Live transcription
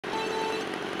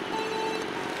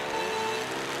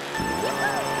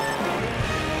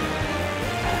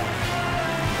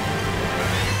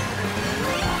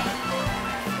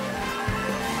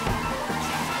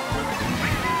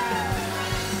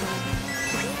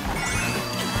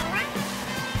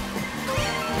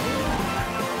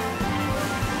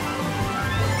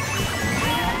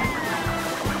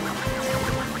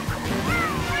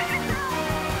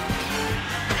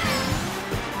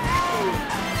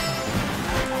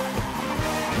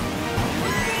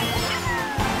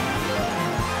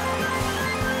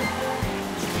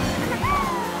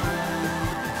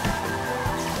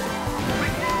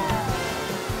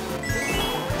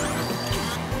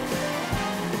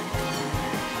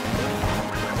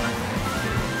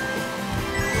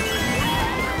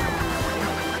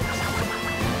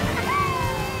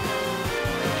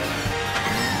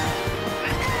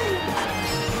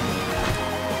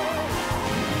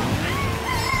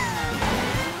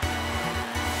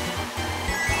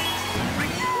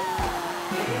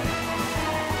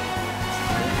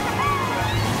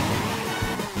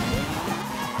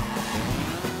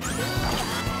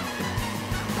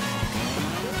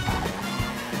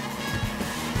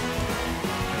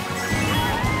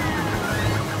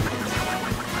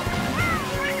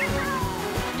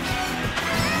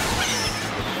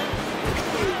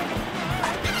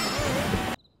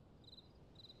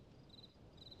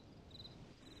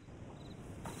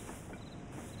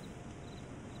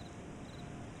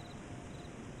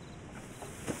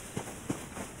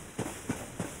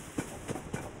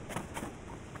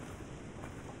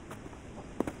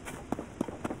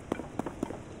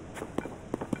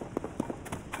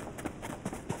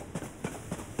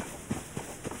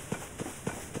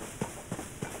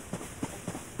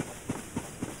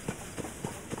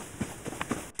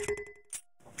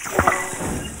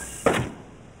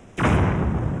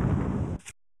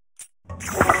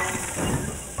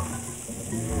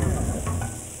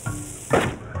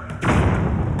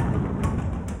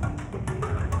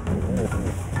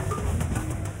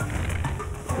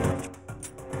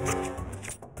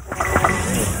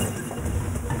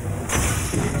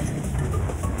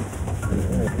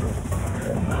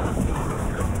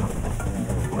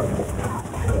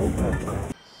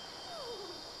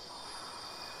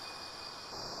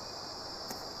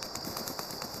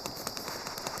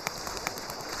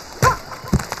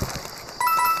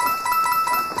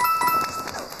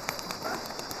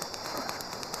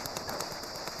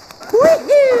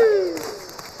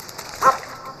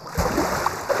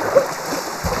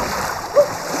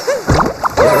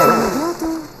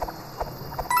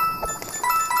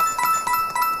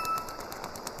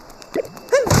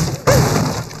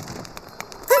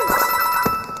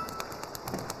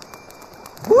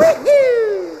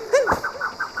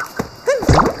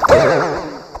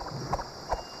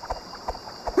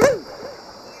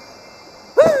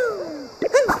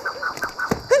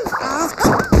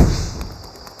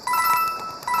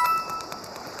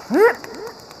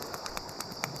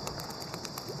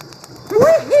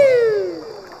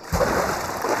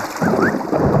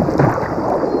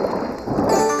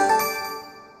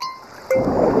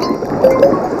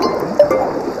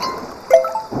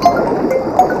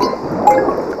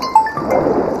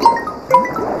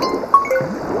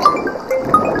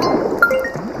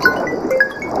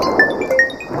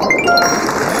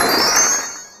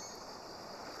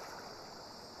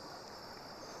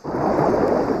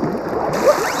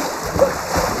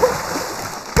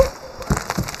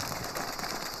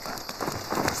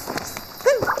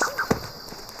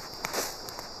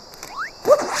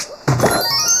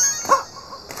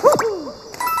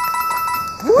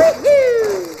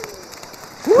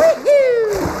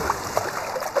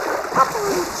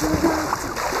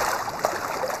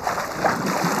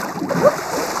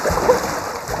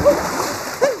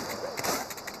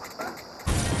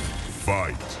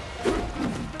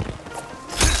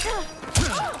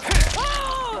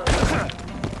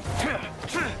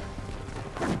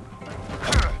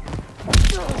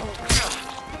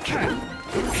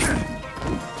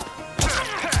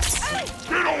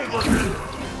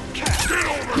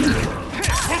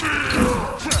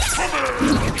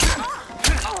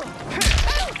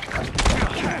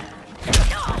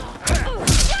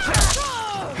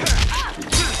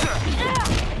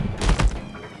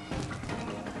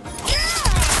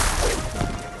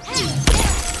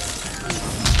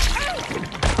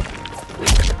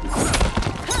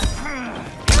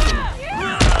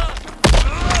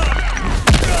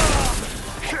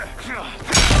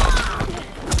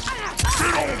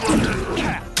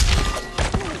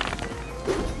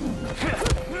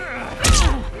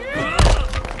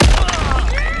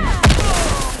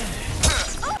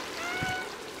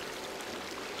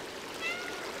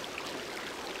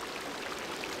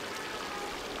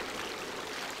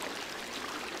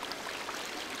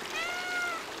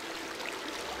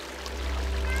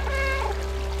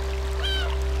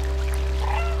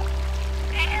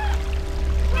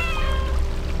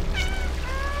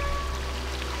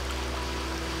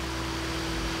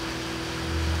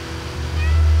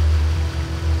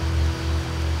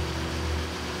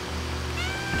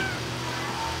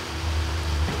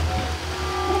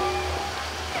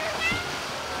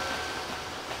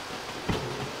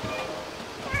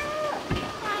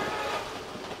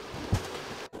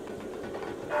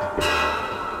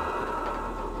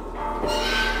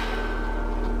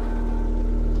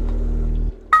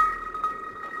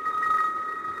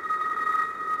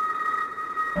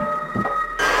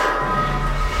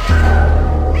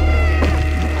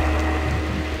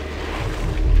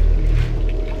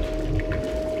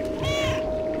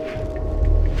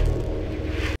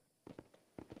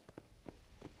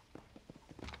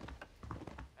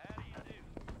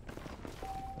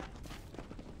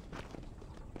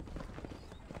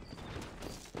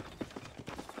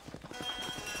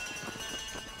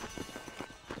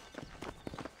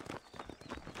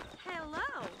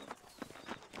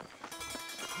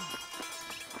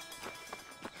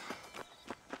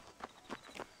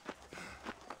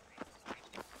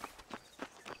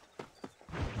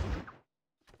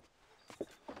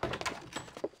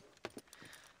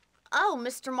Oh,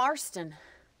 Mr. Marston.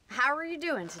 How are you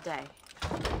doing today?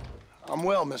 I'm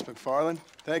well, Miss McFarland.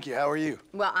 Thank you. How are you?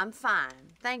 Well, I'm fine.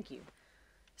 Thank you.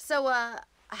 So,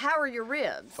 how are your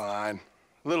ribs? Fine.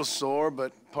 A little sore,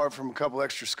 but apart from a couple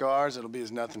extra scars, it'll be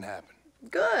as nothing happened.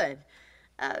 Good.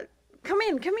 Come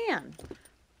in, come in.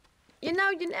 You know,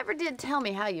 you never did tell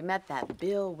me how you met that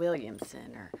Bill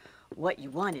Williamson or what you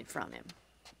wanted from him.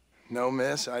 No,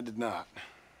 miss, I did not.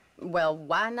 Well,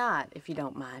 why not, if you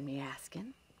don't mind me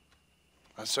asking?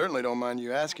 I certainly don't mind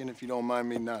you asking if you don't mind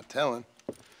me not telling.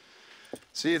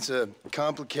 See, it's a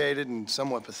complicated and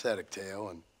somewhat pathetic tale,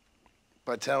 and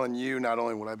by telling you, not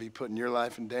only would I be putting your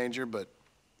life in danger, but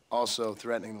also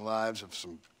threatening the lives of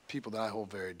some people that I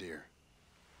hold very dear.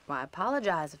 Well, I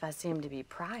apologize if I seem to be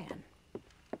prying.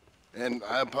 And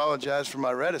I apologize for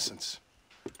my reticence.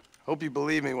 Hope you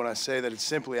believe me when I say that it's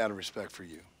simply out of respect for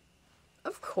you.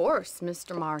 Of course,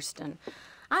 Mr. Marston.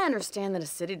 I understand that a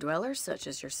city dweller such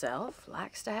as yourself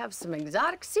likes to have some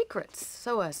exotic secrets,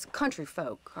 so us country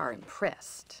folk are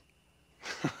impressed.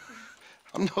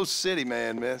 I'm no city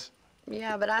man, miss.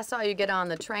 Yeah, but I saw you get on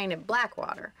the train at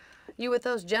Blackwater. You with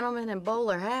those gentlemen in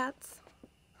bowler hats?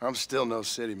 I'm still no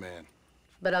city man.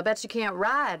 But I bet you can't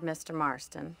ride, Mr.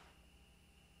 Marston.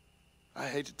 I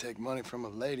hate to take money from a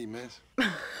lady, miss.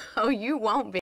 Oh, you won't be.